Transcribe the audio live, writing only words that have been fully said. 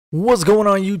What's going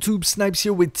on YouTube? Snipes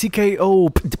here with TKO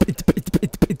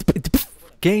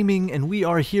Gaming, and we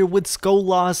are here with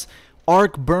Skolas,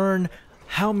 Arc Burn.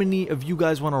 How many of you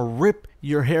guys want to rip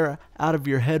your hair out of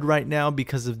your head right now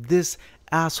because of this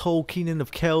asshole Keenan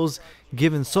of Kells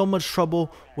giving so much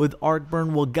trouble with Arc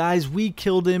Burn? Well guys, we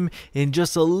killed him in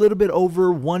just a little bit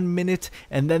over 1 minute,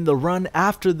 and then the run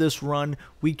after this run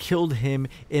we killed him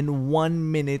in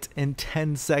 1 minute and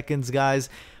 10 seconds guys.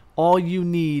 All you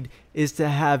need is to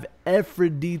have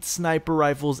Aphrodite sniper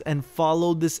rifles and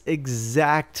follow this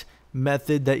exact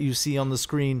method that you see on the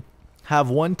screen. Have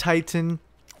one Titan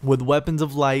with weapons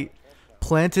of light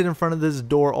planted in front of this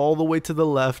door all the way to the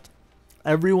left.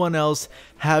 Everyone else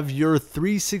have your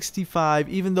 365,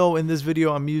 even though in this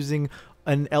video I'm using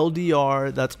an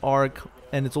LDR that's arc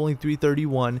and it's only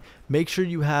 331. Make sure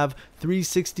you have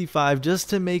 365 just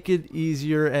to make it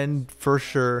easier, and for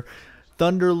sure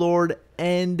Thunderlord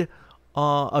and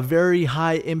a very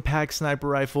high impact sniper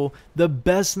rifle. The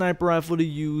best sniper rifle to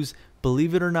use,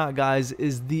 believe it or not guys,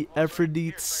 is the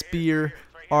Aphrodite Spear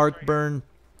Arc Burn.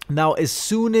 Now as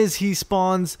soon as he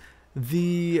spawns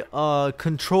the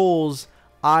controls,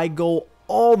 I go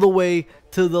all the way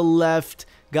to the left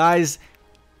guys.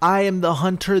 I am the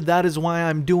hunter, that is why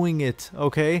I'm doing it,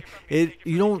 okay?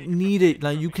 You don't need it.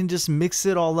 Now you can just mix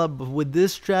it all up, but with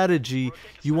this strategy,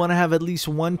 you want to have at least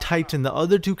one Titan. The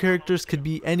other two characters could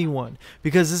be anyone,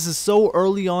 because this is so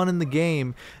early on in the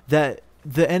game that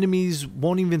the enemies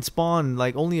won't even spawn.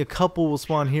 Like only a couple will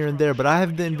spawn here and there, but I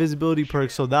have the invisibility perk,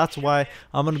 so that's why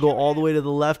I'm gonna go all the way to the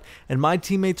left, and my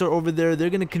teammates are over there. They're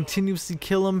gonna continuously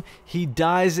kill him. He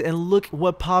dies, and look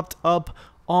what popped up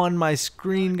on my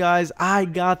screen guys. I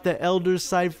got the Elder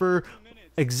Cipher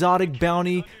exotic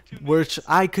bounty, which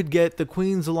I could get the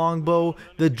Queen's Longbow,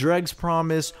 the Dreg's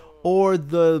Promise, or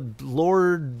the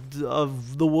Lord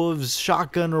of the Wolves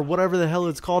shotgun, or whatever the hell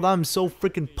it's called. I'm so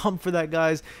freaking pumped for that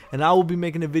guys, and I will be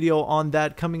making a video on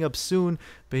that coming up soon.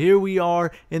 But here we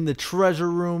are in the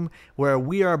treasure room where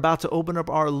we are about to open up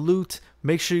our loot.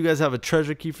 Make sure you guys have a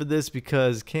treasure key for this,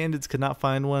 because Candidates could not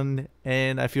find one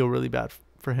and I feel really bad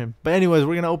for him. But anyways,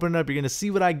 we're gonna open it up. You're gonna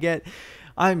see what I get.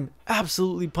 I'm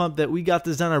absolutely pumped that we got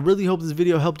this done. I really hope this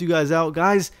video helped you guys out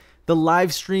guys. The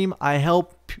live stream, I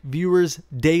help viewers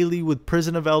daily with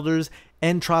Prison of Elders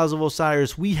and Trials of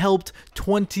Osiris. We helped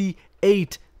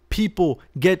 28 people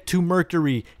get to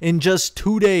Mercury in just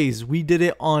 2 days. We did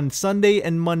it on Sunday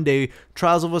and Monday.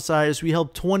 Trials of Osiris, we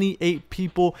helped 28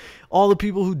 people. All the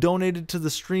people who donated to the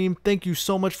stream, thank you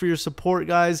so much for your support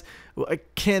guys. I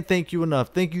can't thank you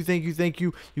enough. Thank you, thank you, thank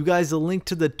you. You guys, the link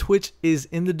to the Twitch is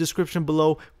in the description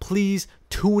below. Please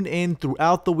tune in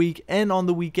throughout the week and on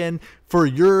the weekend for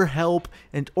your help,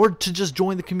 and or to just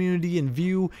join the community and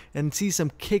view and see some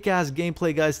kick-ass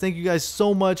gameplay guys. Thank you guys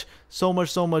so much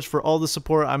for all the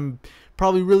support. I'm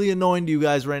probably really annoying to you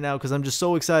guys right now because I'm just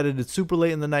so excited. It's super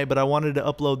late in the night, but I wanted to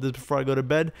upload this before I go to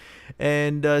bed.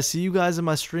 And see you guys in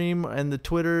my stream and the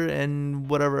Twitter and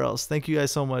whatever else. Thank you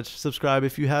guys so much. Subscribe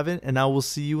if you haven't, and I will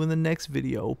see you in the next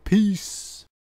video. Peace.